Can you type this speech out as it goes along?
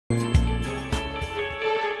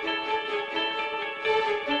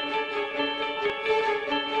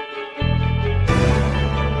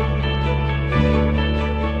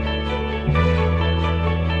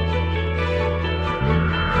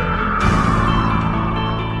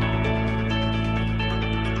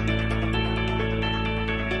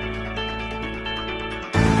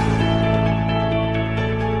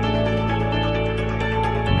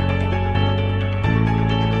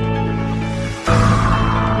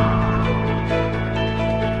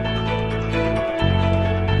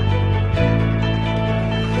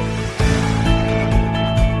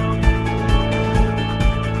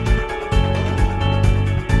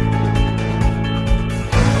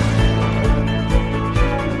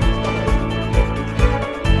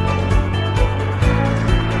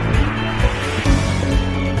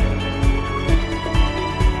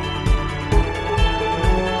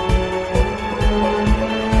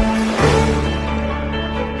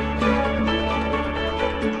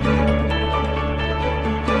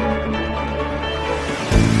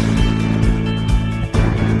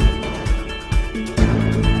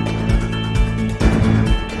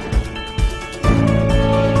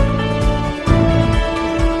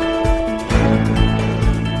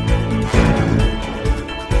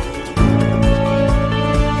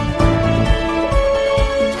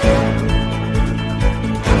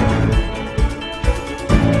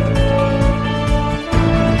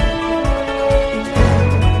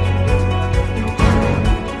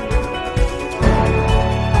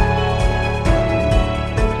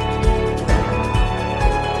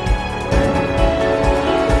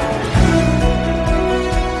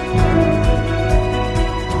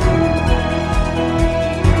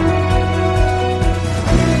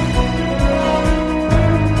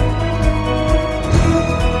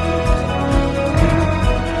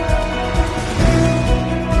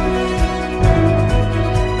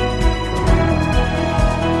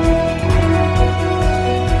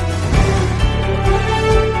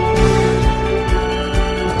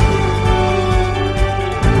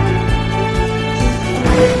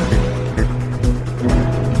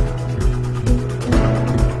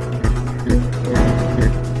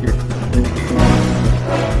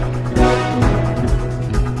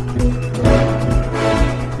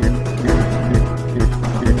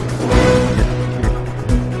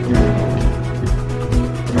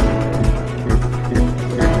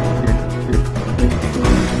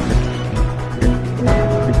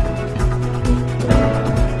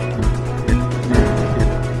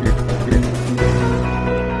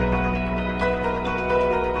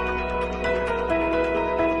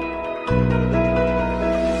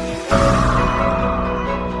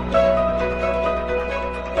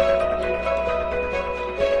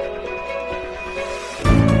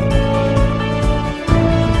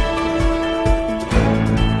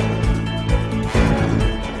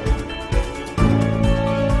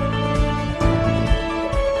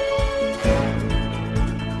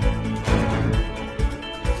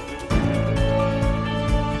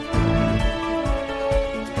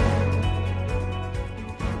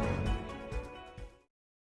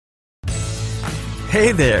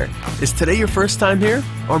Hey there! Is today your first time here?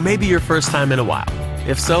 Or maybe your first time in a while?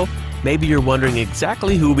 If so, maybe you're wondering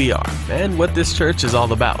exactly who we are and what this church is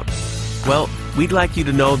all about. Well, we'd like you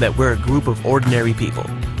to know that we're a group of ordinary people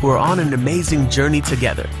who are on an amazing journey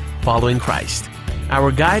together, following Christ.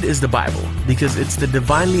 Our guide is the Bible because it's the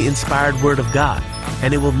divinely inspired Word of God,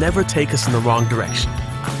 and it will never take us in the wrong direction.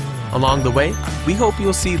 Along the way, we hope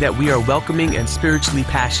you'll see that we are welcoming and spiritually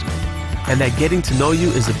passionate, and that getting to know you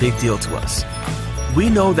is a big deal to us. We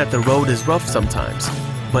know that the road is rough sometimes,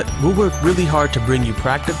 but we'll work really hard to bring you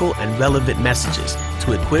practical and relevant messages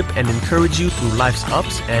to equip and encourage you through life's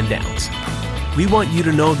ups and downs. We want you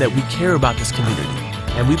to know that we care about this community,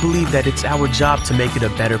 and we believe that it's our job to make it a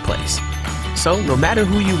better place. So, no matter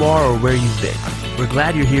who you are or where you've been, we're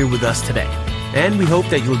glad you're here with us today, and we hope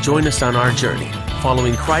that you'll join us on our journey,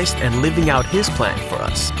 following Christ and living out His plan for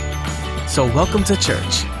us. So, welcome to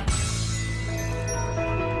church.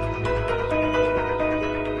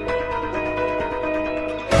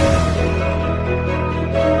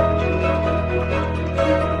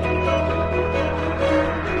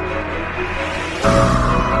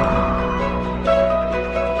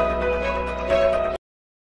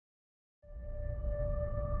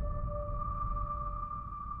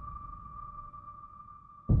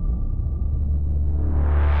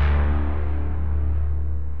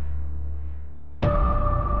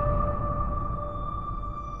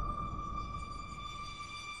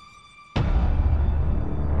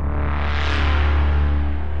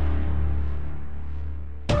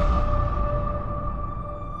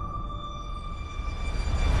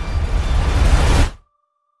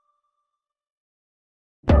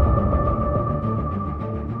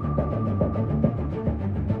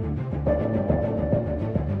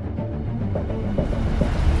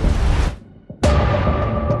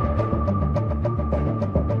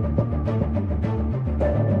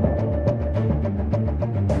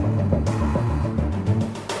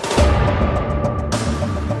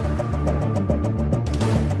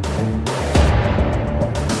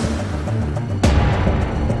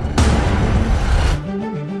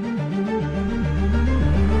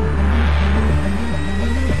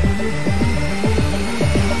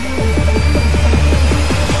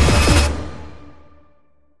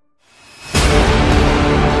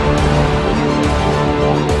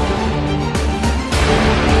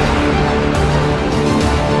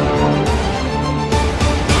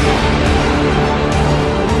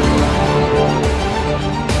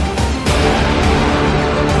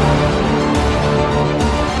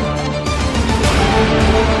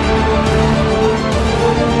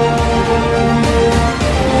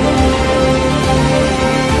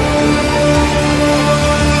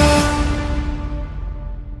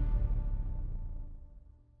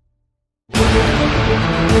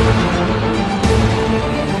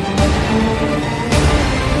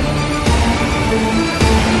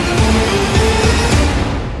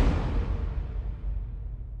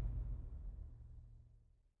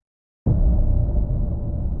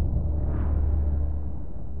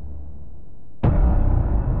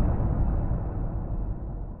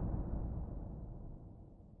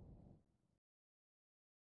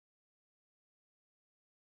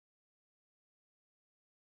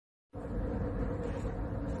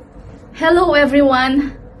 Hello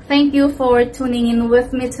everyone, thank you for tuning in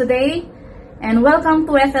with me today and welcome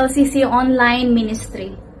to FLCC Online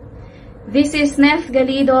Ministry. This is NETH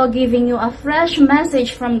GALIDO giving you a fresh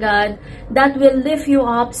message from God that will lift you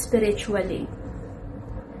up spiritually.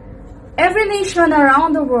 Every nation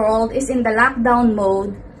around the world is in the lockdown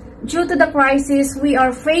mode due to the crisis we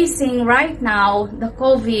are facing right now, the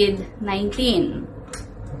COVID-19.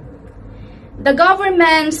 The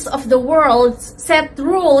governments of the world set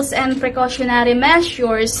rules and precautionary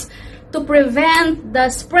measures to prevent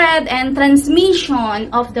the spread and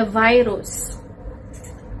transmission of the virus.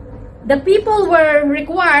 The people were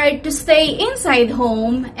required to stay inside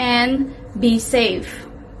home and be safe.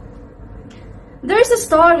 There's a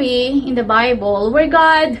story in the Bible where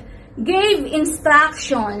God gave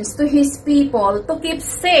instructions to His people to keep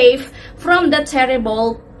safe from the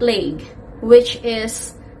terrible plague, which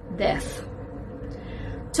is death.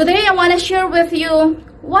 Today, I want to share with you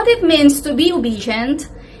what it means to be obedient,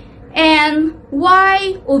 and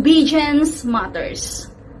why obedience matters.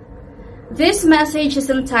 This message is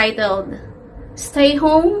entitled, Stay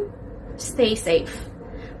Home, Stay Safe.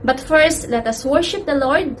 But first, let us worship the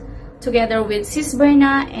Lord together with Sis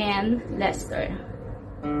Berna and Lester.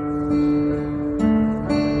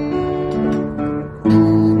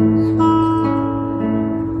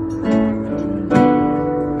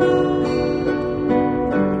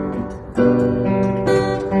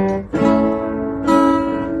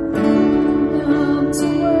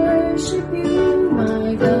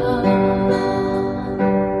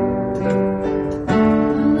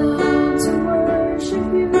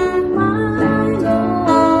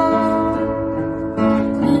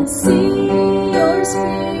 See your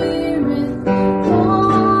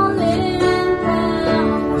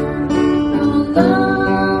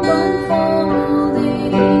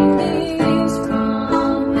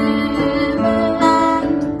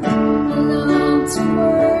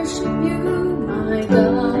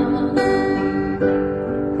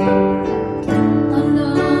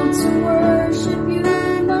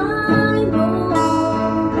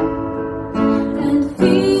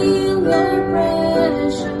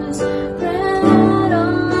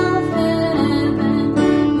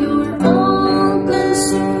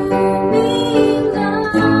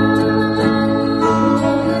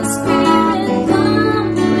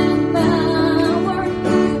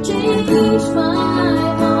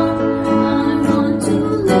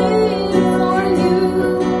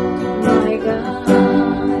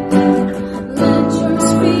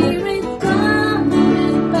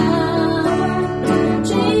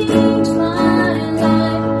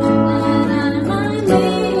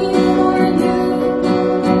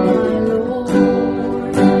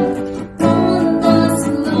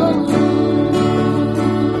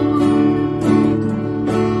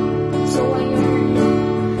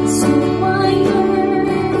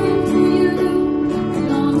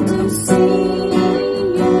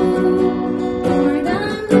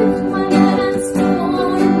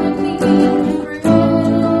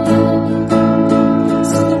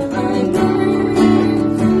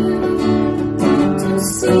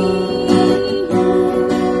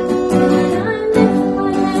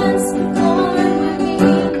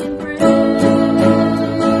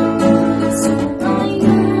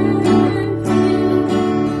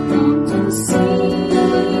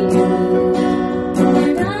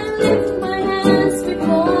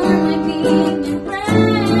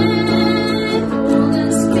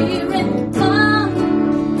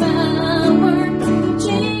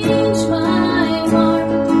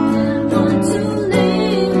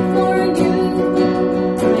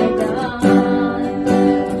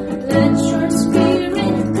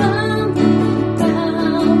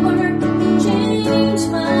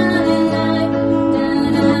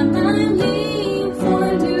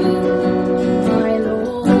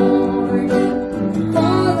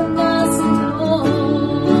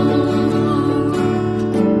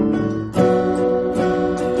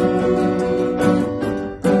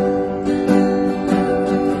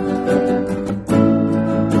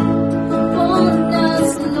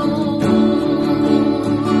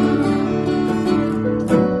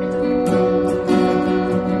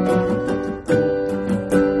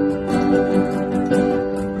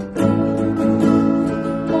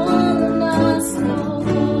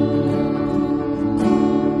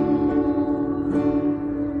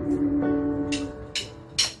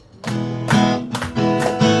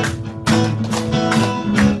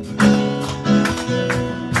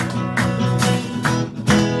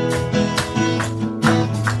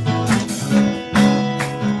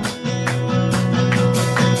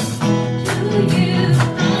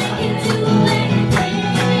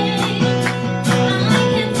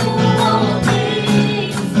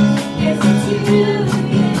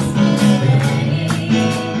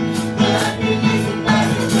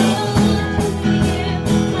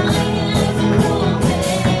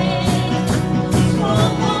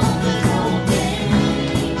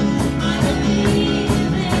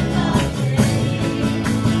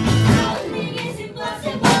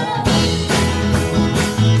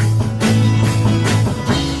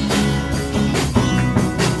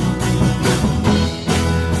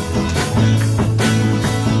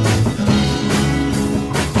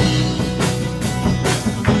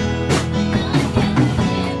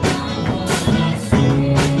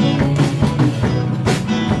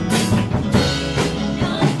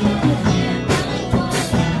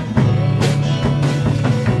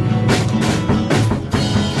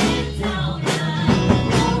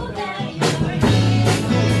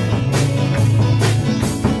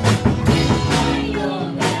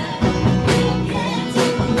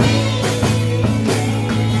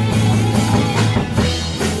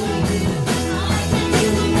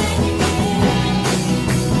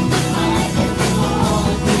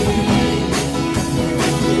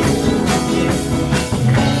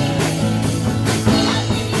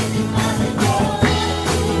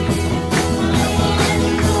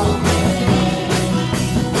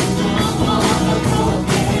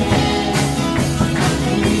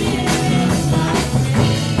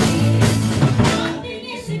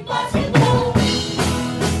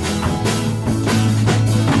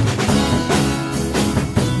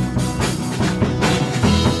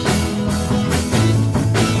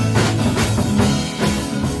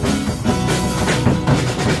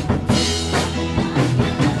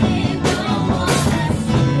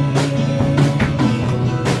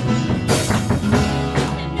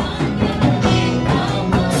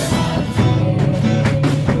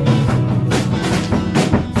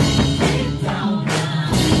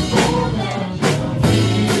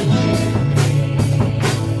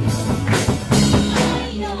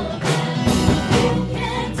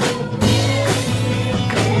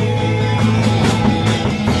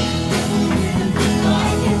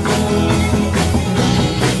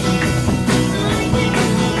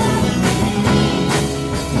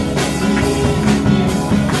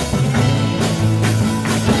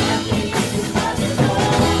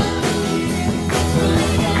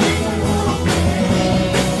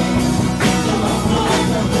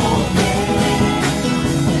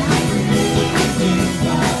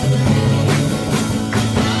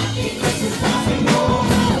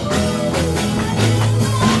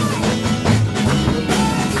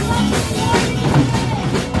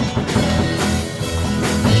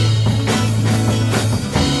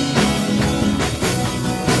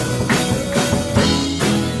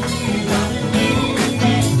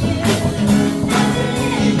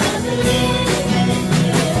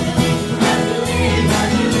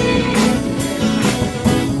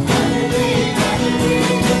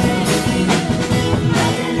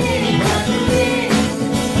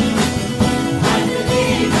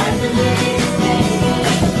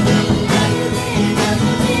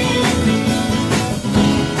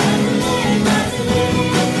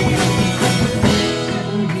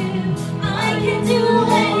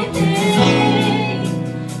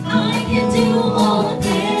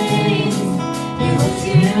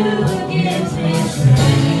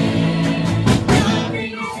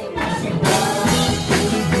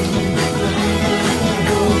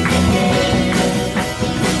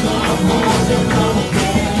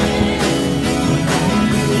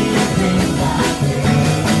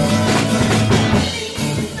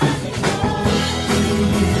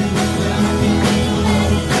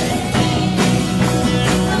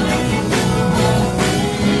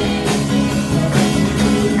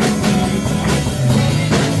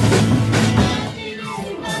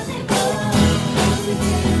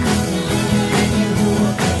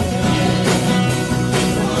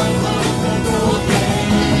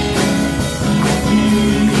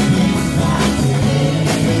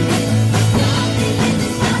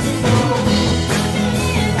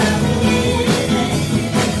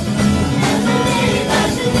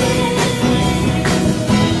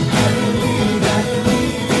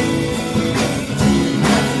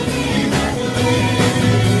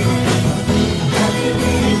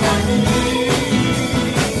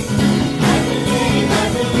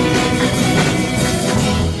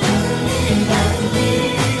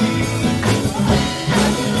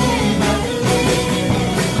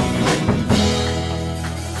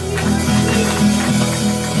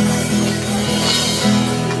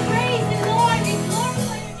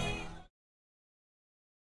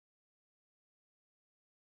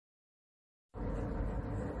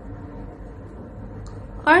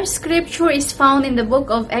Our scripture is found in the book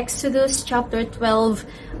of Exodus chapter 12,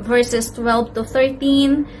 verses 12 to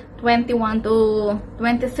 13, 21 to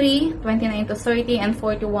 23, 29 to 30, and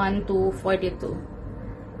 41 to 42.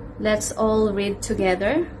 Let's all read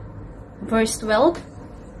together. Verse 12.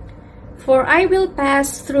 For I will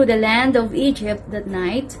pass through the land of Egypt that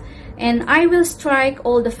night, and I will strike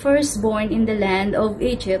all the firstborn in the land of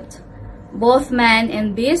Egypt, both man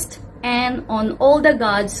and beast, and on all the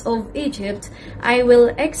gods of Egypt I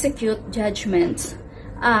will execute judgment.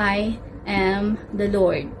 I am the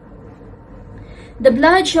Lord. The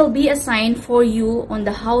blood shall be a sign for you on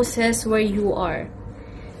the houses where you are.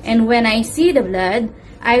 And when I see the blood,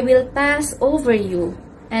 I will pass over you,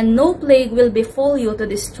 and no plague will befall you to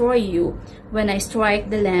destroy you when I strike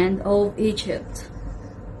the land of Egypt.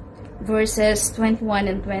 Verses 21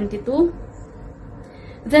 and 22.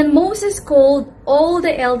 Then Moses called all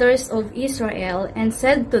the elders of Israel and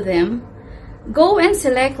said to them, Go and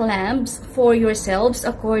select lambs for yourselves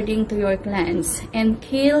according to your clans, and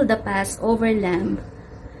kill the Passover lamb.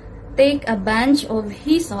 Take a bunch of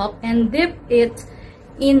hyssop and dip it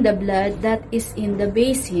in the blood that is in the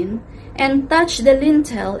basin, and touch the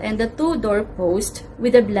lintel and the two doorposts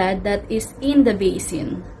with the blood that is in the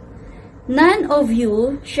basin. None of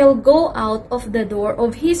you shall go out of the door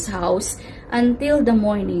of his house until the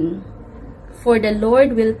morning, for the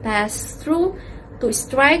Lord will pass through to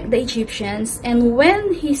strike the Egyptians, and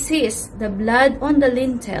when he sees the blood on the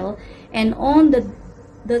lintel and on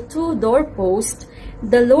the two doorposts,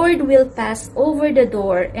 the Lord will pass over the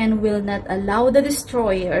door and will not allow the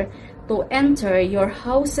destroyer to enter your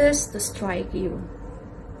houses to strike you.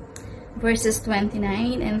 Verses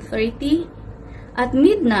 29 and 30. At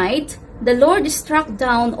midnight, the Lord struck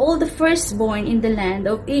down all the firstborn in the land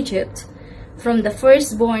of Egypt, from the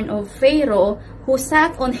firstborn of Pharaoh who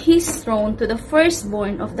sat on his throne to the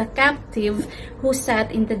firstborn of the captive who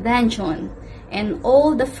sat in the dungeon, and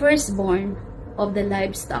all the firstborn of the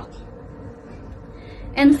livestock.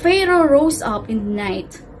 And Pharaoh rose up in the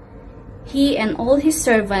night, he and all his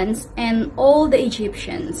servants and all the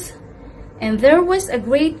Egyptians. And there was a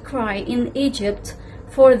great cry in Egypt,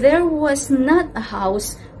 for there was not a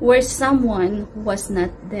house where someone was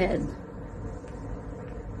not dead.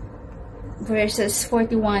 Verses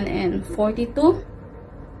 41 and 42.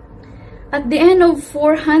 At the end of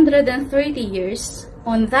 430 years,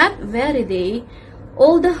 on that very day,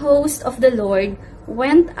 all the host of the Lord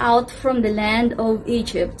went out from the land of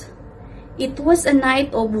Egypt. It was a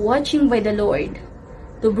night of watching by the Lord,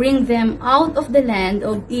 to bring them out of the land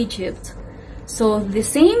of Egypt. So the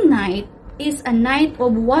same night is a night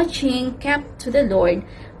of watching kept to the Lord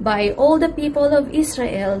by all the people of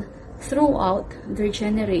Israel throughout their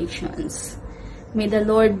generations. May the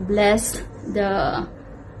Lord bless the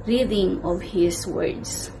reading of His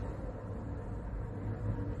words.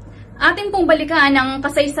 Ating pong balikan ang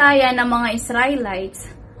kasaysayan ng mga Israelites.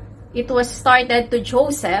 It was started to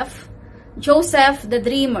Joseph the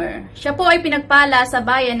dreamer. Siya po ay pinagpala sa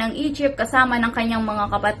bayan ng Egypt kasama ng kanyang mga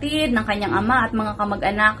kapatid, ng kanyang ama at mga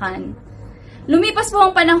kamag-anakan. Lumipas po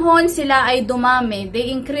ang panahon, sila ay dumami. They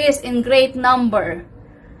increased in great number.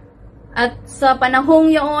 At sa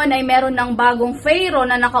panahong yun ay meron ng bagong Pharaoh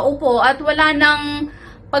na nakaupo at wala ng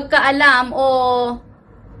pagkaalam o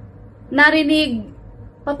narinig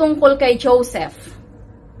patungkol kay Joseph.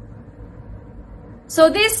 So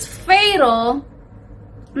this Pharaoh,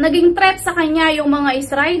 naging threat sa kanya yung mga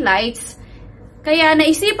Israelites, kaya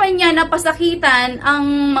naisipan niya na pasakitan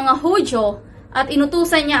ang mga Hudyo at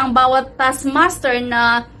inutusan niya ang bawat taskmaster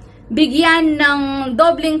na bigyan ng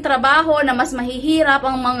dobling trabaho na mas mahihirap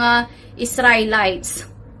ang mga Israelites.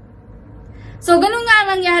 So, ganun nga ang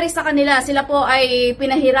nangyari sa kanila. Sila po ay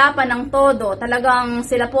pinahirapan ng todo. Talagang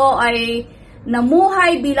sila po ay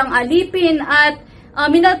namuhay bilang alipin at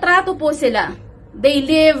minaltrato po sila. They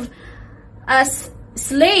live as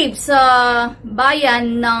slaves sa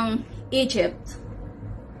bayan ng Egypt.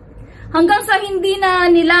 Hanggang sa hindi na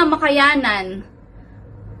nila makayanan.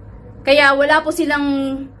 Kaya wala po silang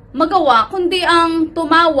magawa kundi ang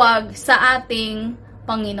tumawag sa ating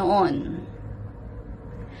Panginoon.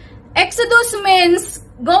 Exodus means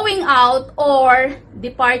going out or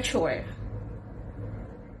departure.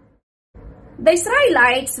 The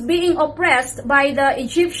Israelites, being oppressed by the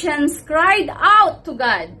Egyptians, cried out to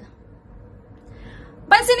God.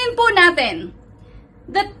 Pansinin po natin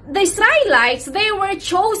that the Israelites, they were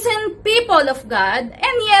chosen people of God,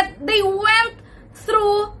 and yet they went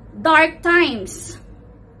through dark times.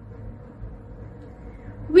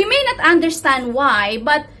 We may not understand why,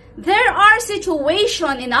 but there are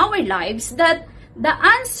situations in our lives that the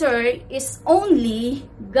answer is only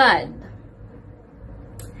God.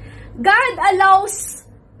 God allows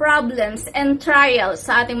problems and trials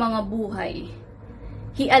sa ating mga buhay.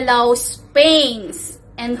 He allows pains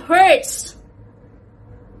and hurts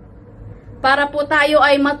para po tayo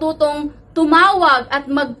ay matutong tumawag at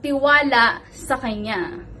magtiwala sa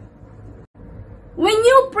Kanya. When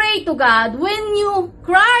you pray to God, when you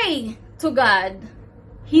cry to God,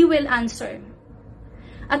 He will answer.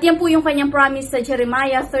 At yan po yung kanyang promise sa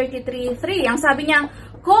Jeremiah 33:3. Ang sabi niya,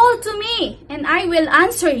 "Call to me, and I will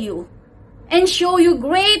answer you, and show you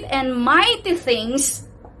great and mighty things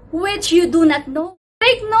which you do not know."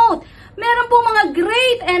 Take note, meron po mga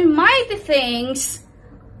great and mighty things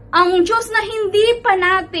ang Diyos na hindi pa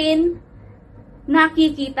natin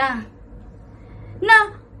nakikita. Na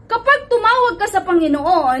kapag tumawag ka sa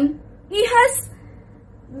Panginoon, He has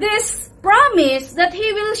this promise that He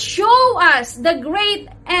will show us the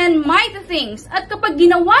great and mighty things. At kapag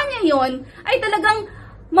ginawa niya yon, ay talagang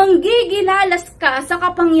manggigilalas ka sa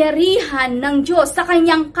kapangyarihan ng Diyos, sa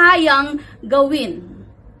Kanyang kayang gawin.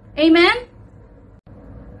 Amen?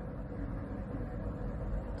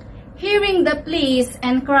 Hearing the pleas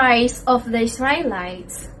and cries of the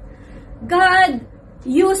Israelites, God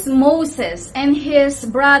used Moses and his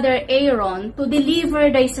brother Aaron to deliver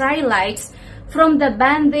the Israelites from the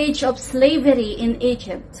bondage of slavery in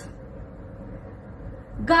Egypt.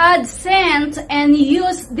 God sent and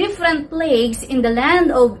used different plagues in the land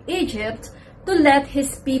of Egypt to let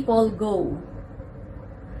His people go.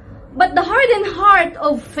 But the hardened heart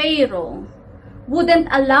of Pharaoh wouldn't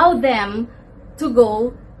allow them to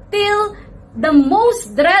go till the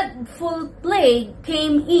most dreadful plague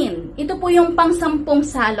came in. Ito po yung pang-sampung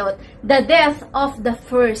salot, the death of the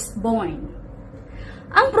firstborn.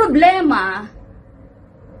 Ang problema,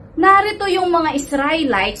 narito yung mga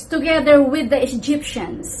Israelites together with the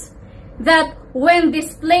Egyptians, that when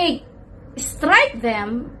this plague strike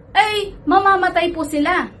them, ay mamamatay po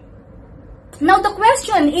sila. Now the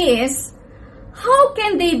question is, how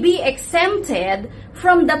can they be exempted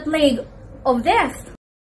from the plague of death?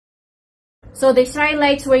 So the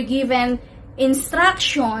Israelites were given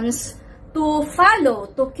instructions to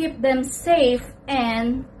follow to keep them safe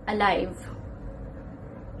and alive.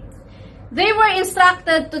 They were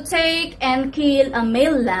instructed to take and kill a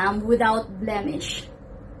male lamb without blemish.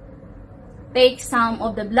 Take some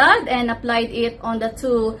of the blood and applied it on the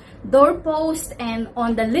two doorposts and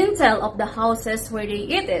on the lintel of the houses where they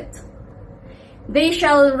eat it. They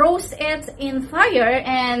shall roast it in fire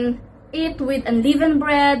and eat with unleavened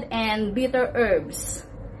bread and bitter herbs.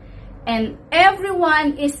 And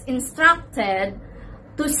everyone is instructed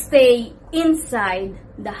to stay inside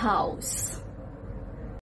the house.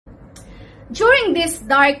 During these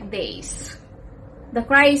dark days, the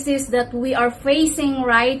crisis that we are facing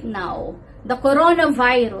right now, the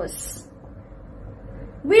coronavirus,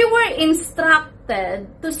 we were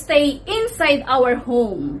instructed to stay inside our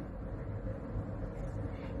home.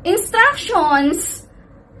 Instructions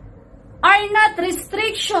are not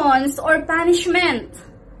restrictions or punishment.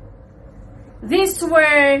 These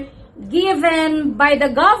were given by the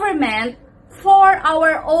government for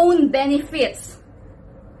our own benefits.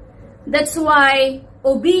 That's why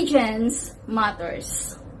obedience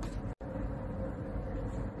matters.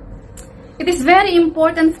 It is very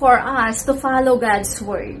important for us to follow God's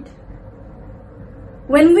word.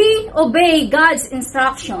 When we obey God's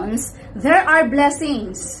instructions, there are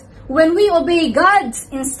blessings. When we obey God's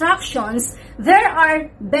instructions, there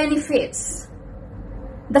are benefits.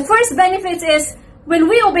 The first benefit is,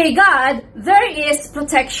 when we obey God, there is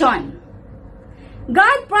protection.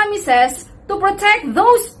 God promises to protect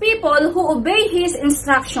those people who obey His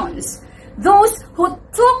instructions, those who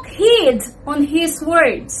took heed on His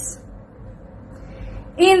words.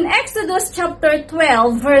 In Exodus chapter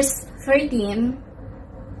 12, verse 13,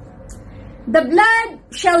 "The blood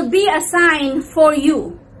shall be a sign for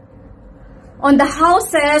you on the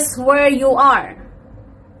houses where you are.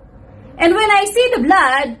 And when I see the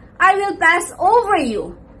blood, I will pass over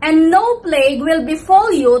you, and no plague will befall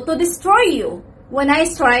you to destroy you when I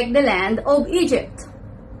strike the land of Egypt."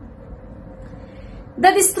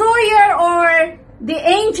 The destroyer or the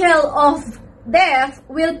angel of death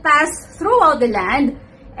will pass throughout the land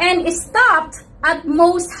and is stopped at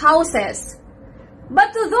most houses.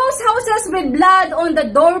 But to those houses with blood on the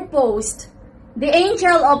doorpost, the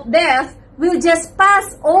angel of death will just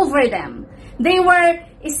pass over them. They were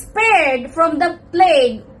spared from the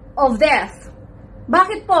plague of death.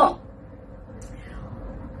 Bakit po?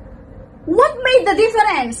 What made the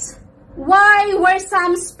difference? Why were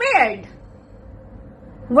some spared?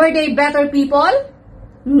 Were they better people?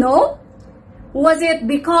 No. Was it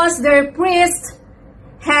because their priests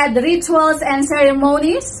had rituals and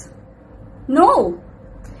ceremonies? No.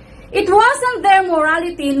 It wasn't their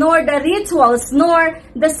morality, nor the rituals, nor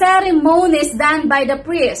the ceremonies done by the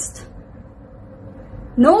priest.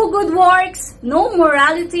 No good works, no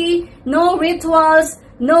morality, no rituals,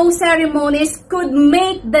 no ceremonies could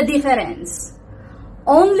make the difference.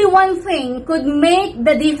 Only one thing could make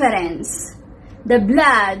the difference: the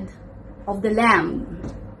blood of the Lamb.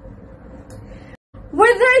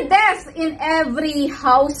 Were there deaths in every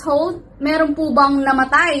household? Meron po bang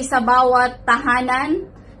namatay sa bawat tahanan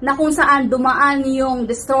na kung saan dumaan yung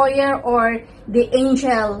destroyer or the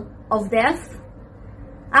angel of death?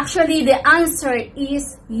 Actually, the answer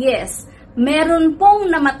is yes. Meron pong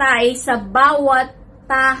namatay sa bawat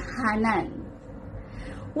tahanan.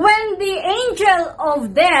 When the angel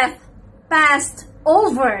of death passed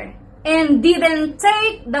over and didn't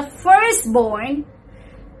take the firstborn,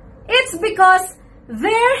 it's because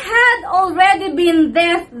there had already been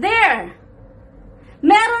death there.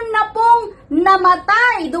 Meron na pong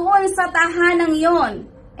namatay doon sa tahanang yon,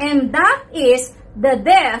 and that is the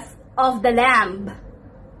death of the Lamb.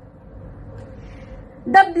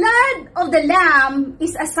 The blood of the Lamb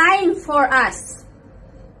is a sign for us.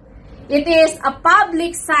 It is a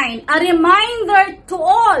public sign, a reminder to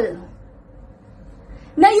all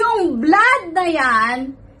na yung blood na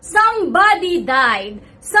yan, somebody died,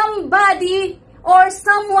 somebody or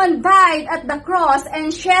someone died at the cross and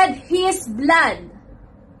shed His blood.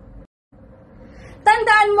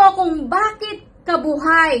 Tandaan mo kung bakit ka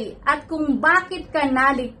buhay at kung bakit ka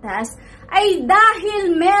naligtas ay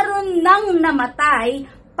dahil meron nang namatay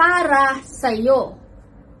para sa iyo.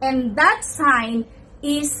 And that sign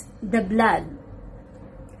is the blood.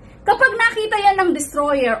 Kapag nakita yan ng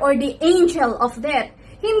destroyer or the angel of death,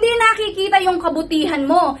 hindi nakikita yung kabutihan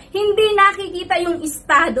mo, hindi nakikita yung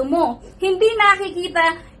estado mo, hindi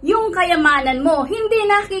nakikita yung kayamanan mo, hindi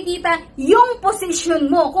nakikita yung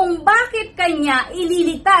posisyon mo, kung bakit kanya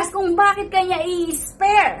ililigtas, kung bakit kanya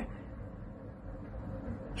i-spare.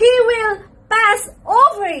 He will pass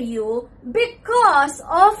over you because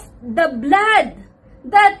of the blood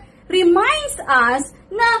that reminds us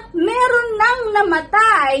na meron nang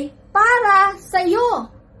namatay para sa iyo.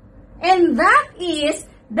 And that is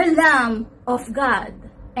the Lamb of God.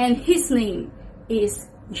 And His name is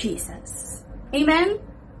Jesus. Amen?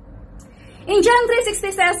 In John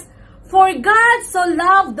 3:60 says, "For God so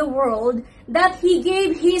loved the world that He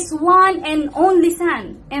gave His one and only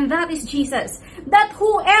Son," and that is Jesus, "that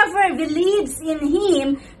whoever believes in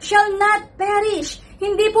Him shall not perish."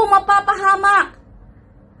 Hindi po mapapahamak.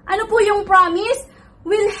 Ano po yung promise?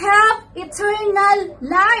 Will have eternal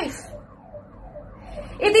life.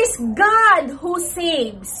 It is God who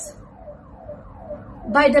saves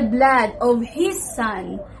by the blood of His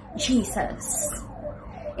Son, Jesus.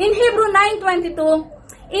 In Hebrew 9:22,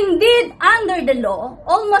 "Indeed, under the law,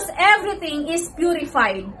 almost everything is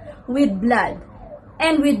purified with blood.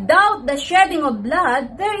 And without the shedding of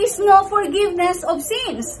blood, there is no forgiveness of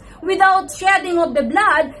sins. Without shedding of the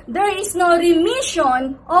blood, there is no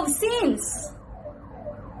remission of sins."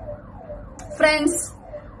 Friends,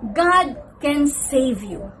 God can save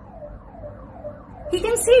you. He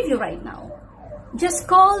can save you right now. Just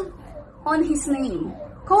call on His name.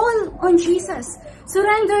 Call on Jesus.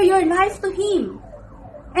 Surrender your life to Him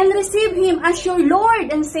and receive Him as your Lord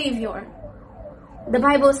and Savior. the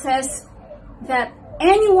Bible says that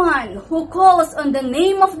anyone who calls on the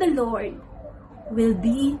name of the Lord will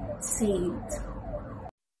be saved.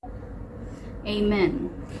 Amen.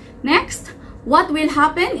 Next, what will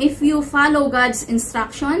happen if you follow God's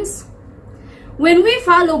instructions? When we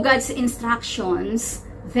follow God's instructions,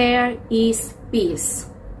 there is peace.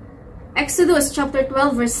 Exodus chapter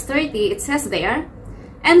 12 verse 30, it says there,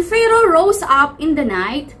 "And Pharaoh rose up in the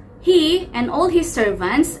night, he and all his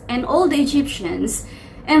servants and all the Egyptians,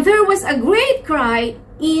 and there was a great cry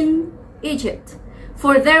in Egypt,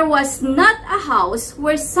 for there was not a house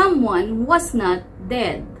where someone was not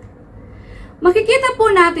dead." Makikita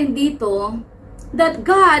po natin dito that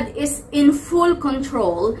God is in full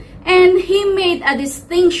control and He made a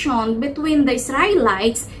distinction between the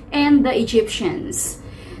Israelites and the Egyptians.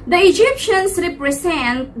 The Egyptians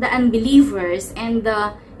represent the unbelievers and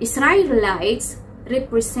the Israelites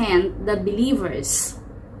represent the believers.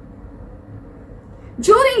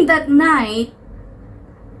 During that night,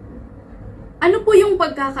 ano po yung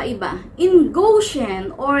pagkakaiba? In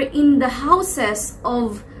Goshen or in the houses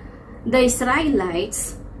of the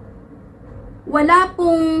Israelites, wala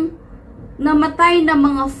pong namatay na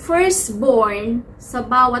mga firstborn sa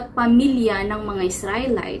bawat pamilya ng mga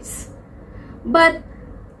Israelites. But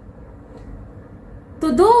to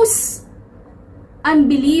those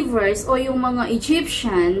unbelievers o yung mga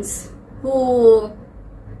Egyptians who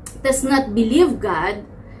does not believe God,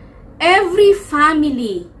 every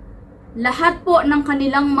family, lahat po ng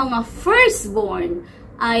kanilang mga firstborn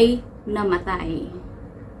ay namatay.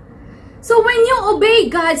 So when you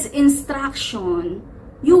obey God's instruction,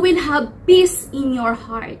 you will have peace in your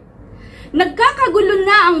heart. Nagkakagulo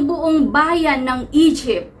na ang buong bayan ng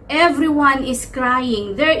Egypt. Everyone is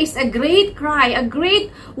crying. There is a great cry, a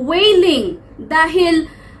great wailing dahil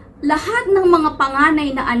lahat ng mga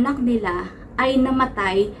panganay na anak nila ay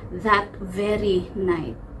namatay that very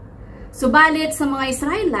night. Subalit sa mga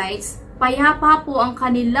Israelites, payapa po ang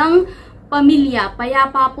kanilang pamilya,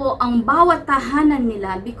 payapa po ang bawat tahanan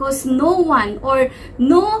nila because no one or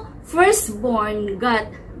no firstborn got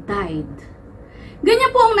died.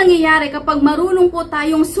 Ganyan po ang nangyayari kapag marunong po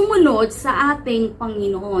tayong sumunod sa ating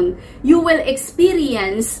Panginoon. You will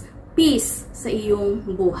experience peace sa iyong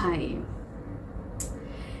buhay.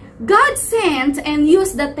 God sent and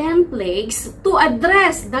used the 10 plagues to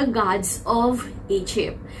address the gods of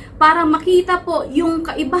Egypt para makita po yung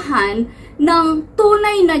kaibahan ng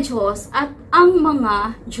tunay na Diyos at ang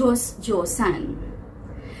mga Diyos-Diyosan.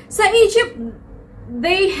 Sa Egypt,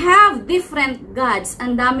 they have different gods.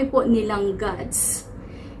 Ang dami po nilang gods.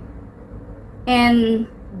 And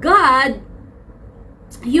God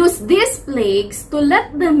used these plagues to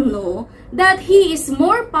let them know that He is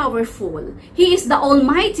more powerful. He is the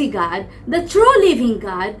Almighty God, the true living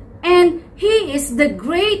God, and He is the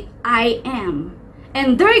great I Am.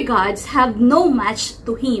 And their gods have no match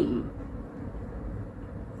to Him.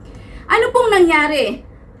 Ano pong nangyari?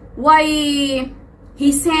 Why He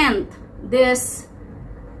sent this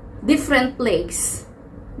different plagues?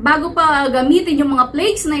 Bago pa gamitin yung mga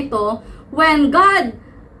plagues na ito, when God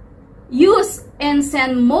used and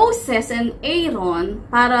sent Moses and Aaron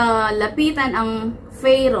para lapitan ang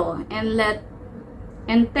Pharaoh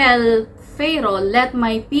and tell Pharaoh, "Let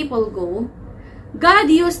my people go,"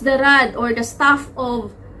 God used the rod or the staff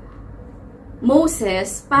of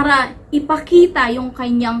Moses para ipakita yung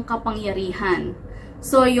kanyang kapangyarihan.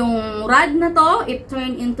 So yung rod na to, it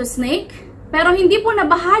turned into snake, pero hindi po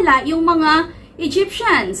nabahala yung mga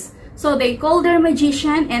Egyptians. So they called their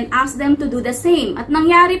magician and asked them to do the same. At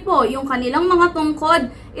nangyari po, yung kanilang mga tungkod,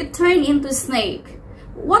 it turned into snake.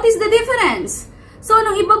 What is the difference? So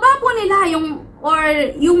nung ibaba po nila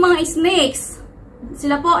yung mga snakes,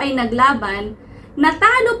 sila po ay naglaban,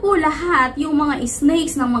 natalo po lahat yung mga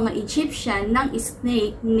snakes ng mga Egyptian ng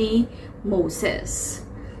snake ni Moses.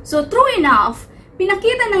 So true enough,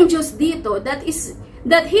 pinakita ng Diyos dito that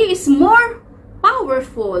He is more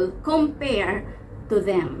powerful compared to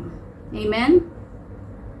them. Amen?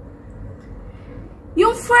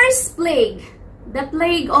 Yung first plague, the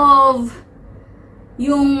plague of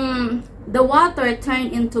the water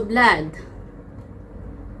turned into blood.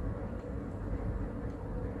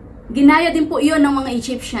 Ginaya din po iyon ng mga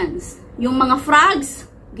Egyptians. Yung mga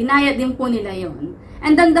frogs, ginaya din po nila yon.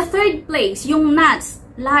 And then the third plague, yung gnats,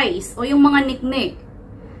 lice, o yung mga niknik.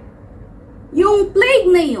 Yung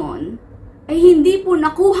plague na yon ay hindi po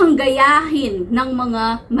nakuhang gayahin ng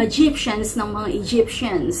mga magicians, ng mga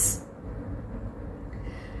Egyptians.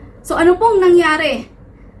 So ano pong nangyari?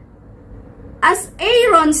 As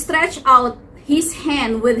Aaron stretched out his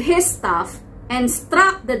hand with his staff and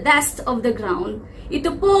struck the dust of the ground,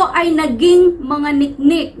 Ito po ay naging mga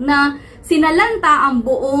niknik na sinalanta ang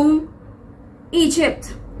buong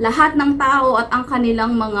Egypt. Lahat ng tao at ang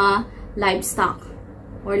kanilang mga livestock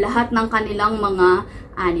or lahat ng kanilang mga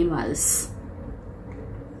animals.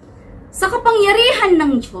 Sa kapangyarihan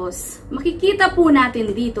ng Diyos, makikita po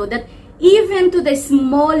natin dito that even to the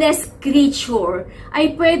smallest creature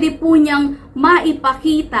ay pwede po niyang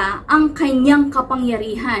maipakita ang kanyang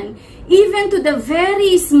kapangyarihan. Even to the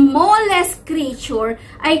very smallest creature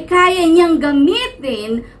ay kaya niyang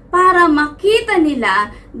gamitin para makita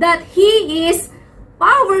nila that He is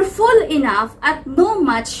powerful enough at no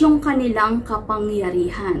match yung kanilang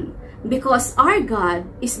kapangyarihan. Because our God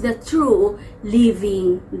is the true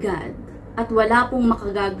living God. At wala pong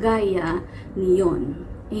makagagaya niyon.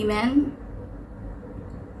 Amen?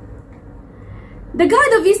 The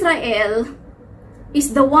God of Israel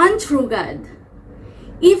is the one true God.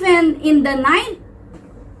 Even in the 9th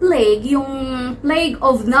plague, yung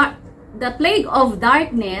the plague of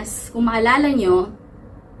darkness, kung maalala nyo,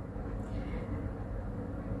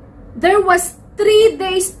 there was 3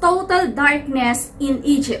 days total darkness in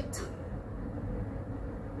Egypt.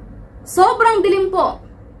 Sobrang dilim po.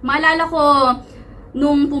 Maalala ko,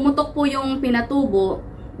 nung pumutok po yung pinatubo,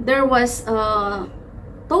 there was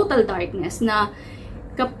total darkness na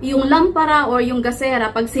yung lampara or yung gasera,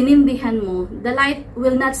 pag sinindihan mo, the light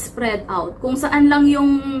will not spread out. Kung saan lang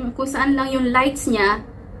yung lights niya,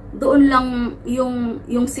 doon lang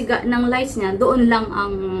yung siga ng lights niya, doon lang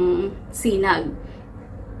ang sinag.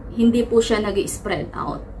 Hindi po siya nag-spread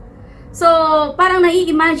out. So, parang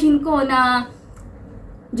nai-imagine ko na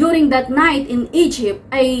during that night in Egypt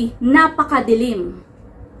ay napakadilim.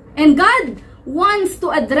 And God wants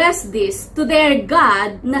to address this to their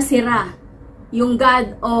God na si Ra, yung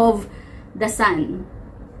God of the sun.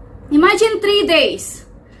 Imagine 3 days.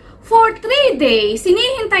 For 3 days,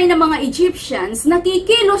 sinihintay ng mga Egyptians na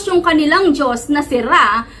kikilos yung kanilang Diyos na si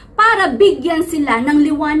Ra para bigyan sila ng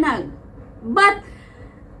liwanag. But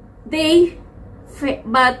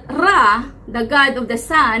Ra, the God of the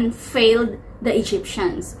sun, failed the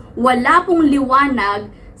Egyptians. Wala pong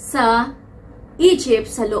liwanag sa Egypt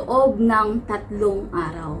sa loob ng 3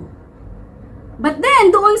 araw. But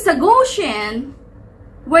then, doon sa Goshen,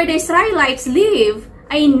 where the Israelites live,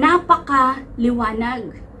 ay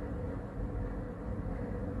napakaliwanag.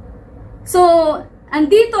 So,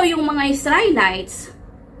 andito yung mga Israelites,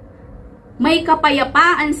 may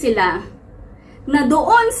kapayapaan sila na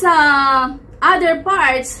doon sa other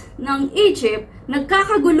parts ng Egypt,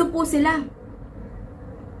 nagkakagulo po sila.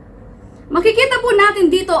 Makikita po natin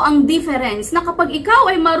dito ang difference na kapag ikaw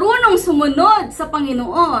ay marunong sumunod sa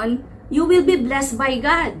Panginoon, you will be blessed by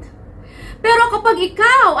God. Pero kapag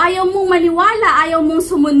ikaw ayaw mong maniwala, ayaw mong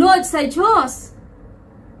sumunod sa Diyos,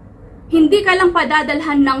 hindi ka lang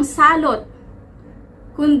padadalhan ng salot,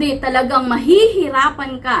 kundi talagang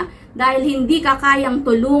mahihirapan ka dahil hindi ka kayang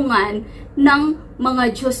tulungan ng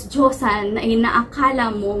mga Diyos-Diyosan na inaakala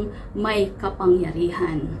mong may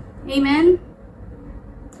kapangyarihan. Amen?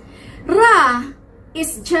 Ra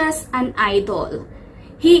is just an idol.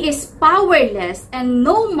 He is powerless and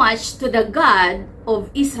no match to the God of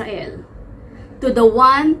Israel, to the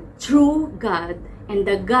one true God and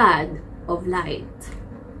the God of light.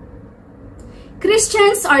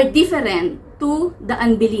 Christians are different to the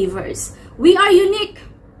unbelievers. We are unique.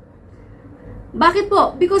 Bakit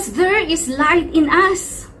po? Because there is light in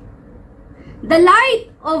us. The light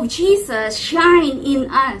of Jesus shine in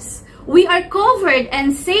us. We are covered and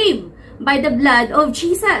saved by the blood of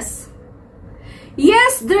Jesus.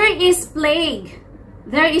 Yes, there is plague.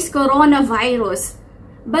 There is coronavirus.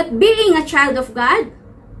 But being a child of God,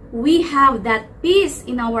 we have that peace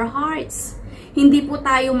in our hearts. Hindi po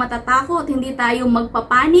tayo matatakot, hindi tayo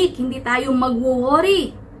magpapanik, hindi tayo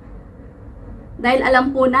mag-worry. Dahil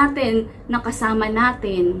alam po natin na kasama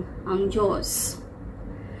natin ang Diyos.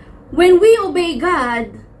 When we obey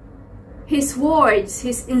God, His words,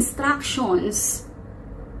 His instructions,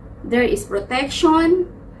 there is protection,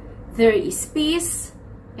 there is peace,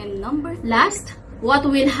 and last, what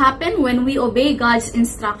will happen when we obey God's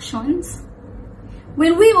instructions?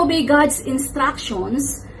 When we obey God's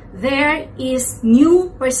instructions, there is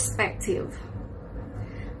new perspective.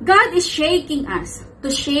 God is shaking us to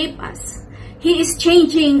shape us. He is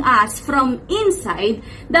changing us from inside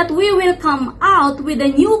that we will come out with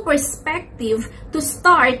a new perspective to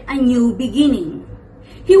start a new beginning.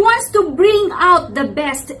 He wants to bring out the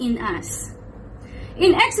best in us.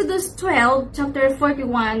 In Exodus 12, chapter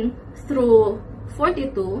 41 through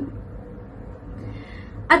 42,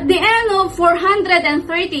 at the end of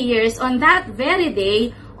 430 years, on that very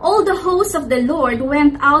day, all the hosts of the Lord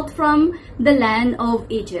went out from the land of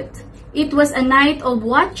Egypt. It was a night of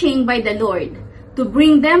watching by the Lord to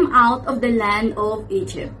bring them out of the land of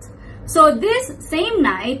Egypt. So this same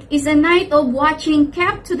night is a night of watching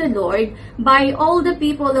kept to the Lord by all the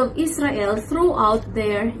people of Israel throughout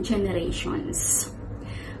their generations.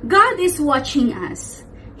 God is watching us.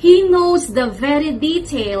 He knows the very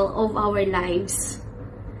detail of our lives.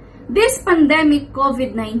 This pandemic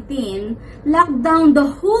COVID-19 locked down the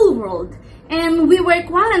whole world, and we were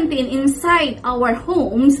quarantined inside our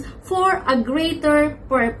homes for a greater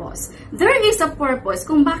purpose. There is a purpose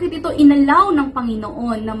kung bakit ito inalaw ng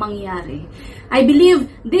Panginoon na mangyari. I believe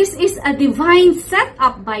this is a divine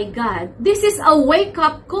setup by God. This is a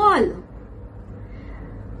wake-up call.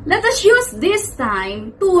 Let us use this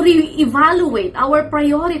time to re-evaluate our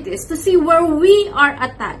priorities to see where we are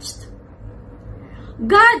attached.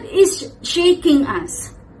 God is shaking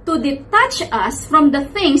us to detach us from the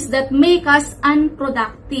things that make us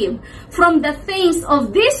unproductive, from the things of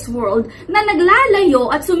this world na naglalayo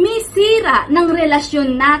at sumisira ng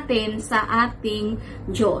relasyon natin sa ating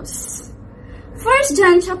Diyos. 1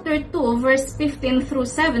 John chapter 2 verse 15 through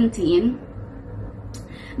 17,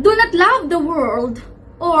 do not love the world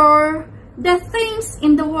or the things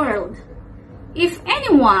in the world. If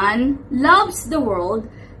anyone loves the world,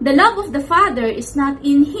 the love of the Father is not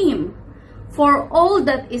in him. For all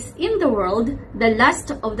that is in the world, the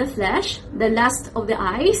lust of the flesh, the lust of the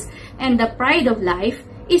eyes, and the pride of life,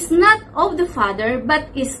 is not of the Father, but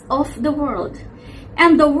is of the world.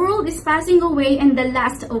 And the world is passing away and the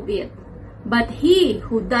lust of it. But he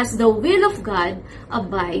who does the will of God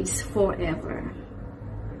abides forever.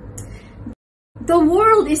 The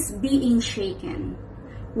world is being shaken.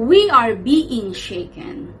 We are being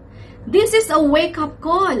shaken. This is a wake-up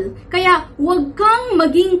call. Kaya huwag kang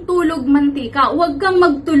maging tulog mantika, huwag kang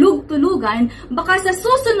magtulog-tulugan, baka sa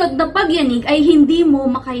susunod na pagyanig ay hindi mo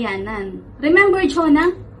makayanan. Remember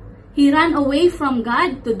Jonah? He ran away from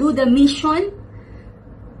God to do the mission.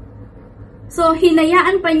 So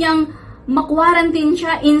hinayaan pa niyang makwarantin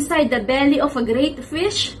siya inside the belly of a great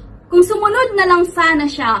fish. Kung sumunod na lang sana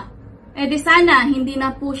siya, di sana hindi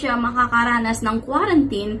na po siya makakaranas ng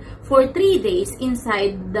quarantine for 3 days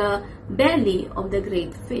inside the belly of the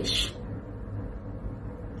great fish.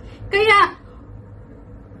 Kaya,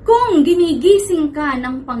 kung ginigising ka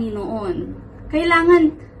ng Panginoon,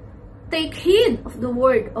 kailangan take heed of the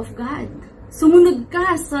Word of God. Sumunod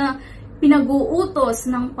ka sa pinag-uutos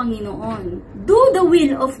ng Panginoon. Do the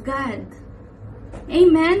will of God.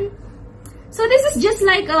 Amen? So this is just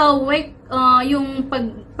like yung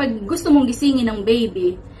pag gusto mong gisingin ng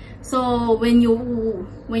baby. So when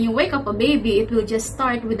you wake up a baby, it will just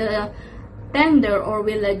start with a tender or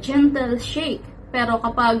with a gentle shake. Pero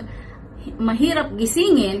kapag mahirap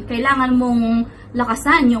gisingin, kailangan mong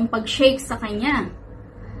lakasan yung pag-shake sa kanya.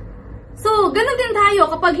 So ganun din tayo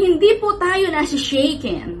kapag hindi po tayo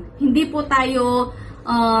nasi-shaken, hindi po tayo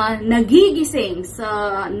nagigising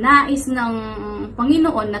sa nais ng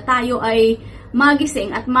Panginoon na tayo ay magising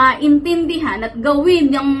at maintindihan at gawin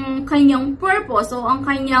yung kanyang purpose o ang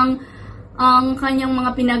kanyang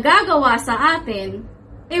mga pinagagawa sa atin,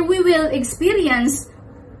 we will experience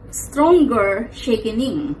stronger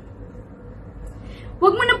shakening.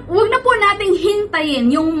 Wag na po nating hintayin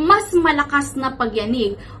yung mas malakas na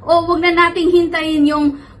pagyanig o wag na nating hintayin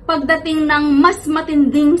yung pagdating ng mas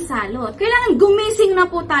matinding salot. Kailangan gumising na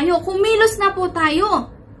po tayo, kumilos na po tayo.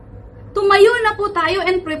 Tumayo na po tayo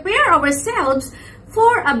and prepare ourselves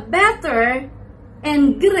for a better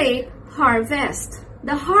and great harvest.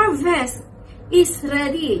 The harvest is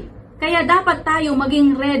ready. Kaya dapat tayo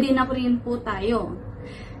maging ready na rin po tayo.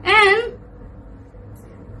 And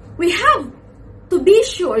we have to be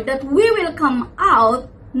sure that we will come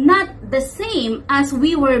out not the same as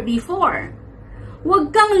we were before.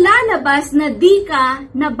 Huwag kang lalabas na di ka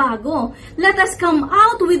na bago. Let us come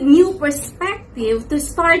out with new perspective to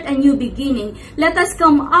start a new beginning. Let us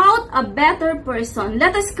come out a better person.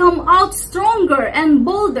 Let us come out stronger and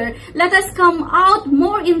bolder. Let us come out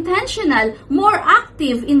more intentional, more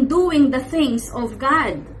active in doing the things of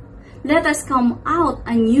God. Let us come out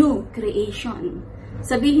a new creation.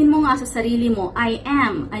 Sabihin mo nga sa sarili mo, I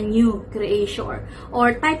am a new creation.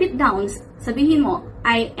 Or type it down, sabihin mo,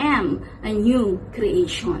 I am a new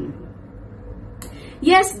creation.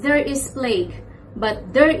 Yes, there is plague, but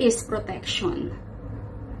there is protection.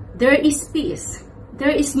 There is peace. There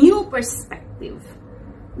is new perspective.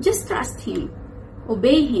 Just trust Him,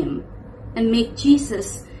 obey Him, and make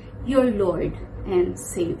Jesus your Lord and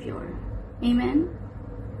Savior. Amen?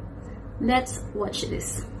 Let's watch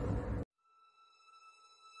this.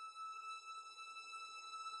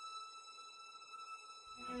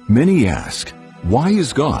 Many ask, why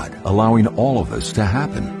is God allowing all of this to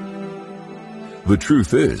happen? The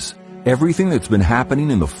truth is, everything that's been happening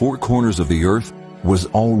in the four corners of the earth was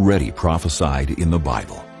already prophesied in the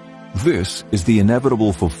Bible. This is the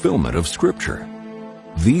inevitable fulfillment of Scripture.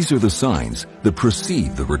 These are the signs that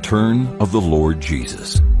precede the return of the Lord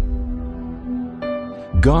Jesus.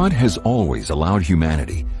 God has always allowed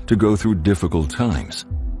humanity to go through difficult times.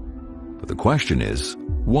 But the question is,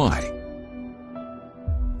 why?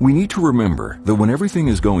 We need to remember that when everything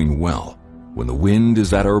is going well, when the wind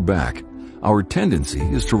is at our back, our tendency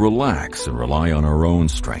is to relax and rely on our own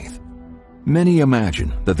strength. Many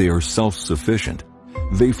imagine that they are self-sufficient.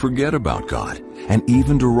 They forget about God and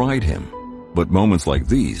even deride Him. But moments like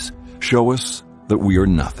these show us that we are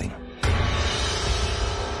nothing.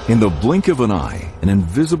 In the blink of an eye, an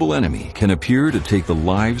invisible enemy can appear to take the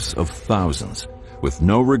lives of thousands with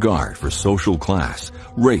no regard for social class,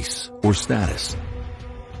 race, or status.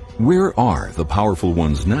 Where are the powerful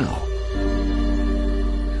ones now?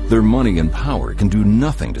 Their money and power can do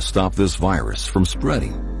nothing to stop this virus from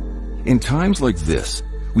spreading. In times like this,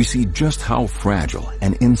 we see just how fragile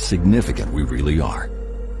and insignificant we really are.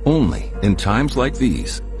 Only in times like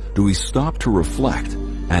these do we stop to reflect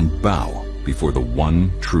and bow before the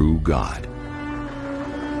one true God.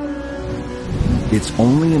 It's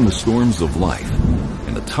only in the storms of life,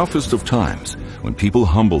 in the toughest of times, when people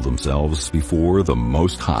humble themselves before the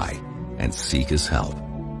Most High and seek His help.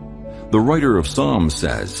 The writer of Psalms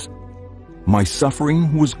says, "My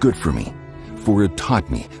suffering was good for me, for it taught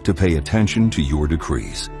me to pay attention to your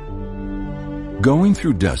decrees." Going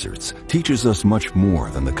through deserts teaches us much more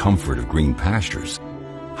than the comfort of green pastures.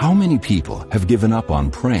 How many people have given up on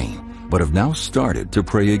praying, but have now started to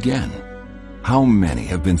pray again? How many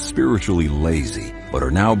have been spiritually lazy, but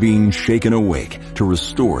are now being shaken awake to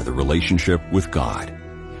restore the relationship with God?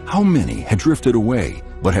 How many had drifted away,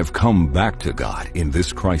 but have come back to God in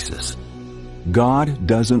this crisis? God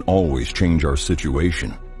doesn't always change our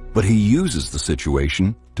situation, but He uses the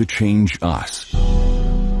situation to change us.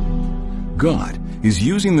 God is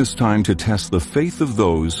using this time to test the faith of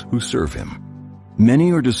those who serve Him.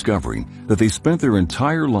 Many are discovering that they spent their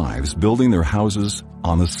entire lives building their houses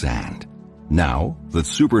on the sand. Now that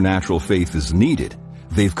supernatural faith is needed,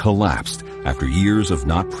 they've collapsed after years of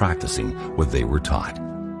not practicing what they were taught.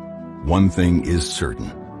 One thing is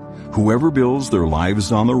certain: whoever builds their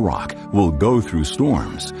lives on the rock will go through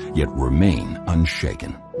storms, yet remain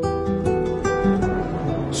unshaken.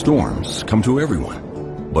 Storms come to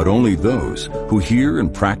everyone, but only those who hear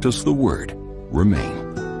and practice the Word remain.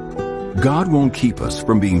 God won't keep us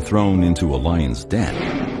from being thrown into a lion's den,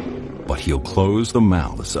 but He'll close the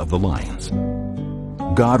mouths of the lions.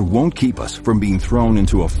 God won't keep us from being thrown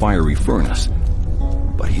into a fiery furnace,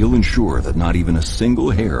 but He'll ensure that not even a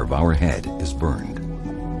single hair of our head is burned.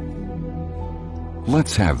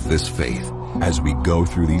 Let's have this faith as we go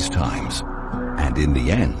through these times, and in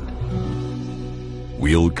the end,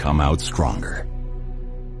 we'll come out stronger.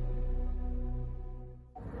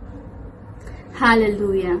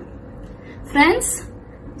 Hallelujah. Friends,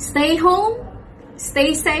 stay home,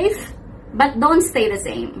 stay safe, but don't stay the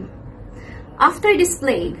same. After this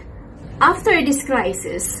plague, after this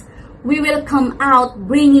crisis, we will come out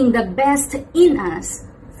bringing the best in us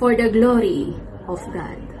for the glory of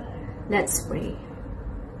God. Let's pray.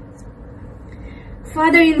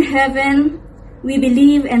 Father in heaven, we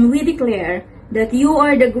believe and we declare that You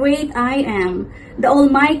are the great I Am, the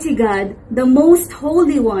Almighty God, the Most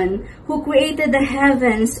Holy One, who created the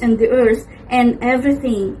heavens and the earth and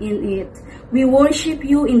everything in it. We worship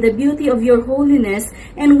You in the beauty of Your holiness,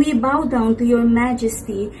 and we bow down to Your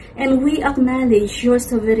majesty, and we acknowledge Your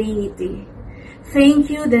sovereignty. Thank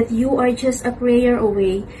You that You are just a prayer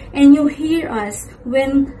away, and You hear us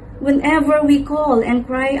whenever we call and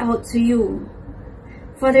cry out to You.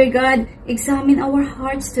 Father God, examine our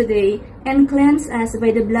hearts today and cleanse us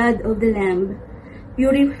by the blood of the Lamb.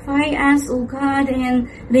 Purify us, O God, and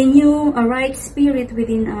renew a right spirit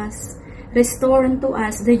within us. Restore unto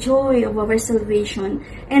us the joy of our salvation,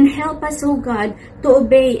 and help us, O God, to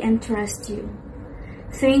obey and trust You.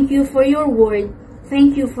 Thank You for Your word,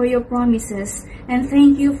 thank You for Your promises, and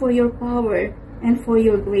thank You for Your power and for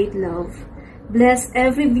Your great love. Bless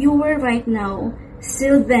every viewer right now.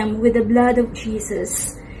 Seal them with the blood of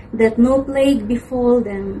Jesus, that no plague befall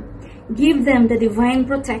them. Give them the divine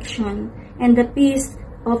protection and the peace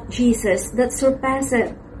of Jesus that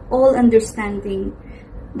surpasses all understanding,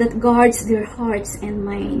 that guards their hearts and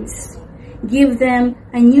minds. Give them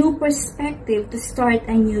a new perspective to start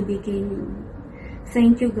a new beginning.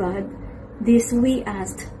 Thank You, God. This we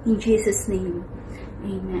ask in Jesus' name.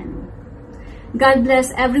 Amen. God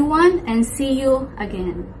bless everyone, and see you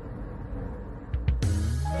again.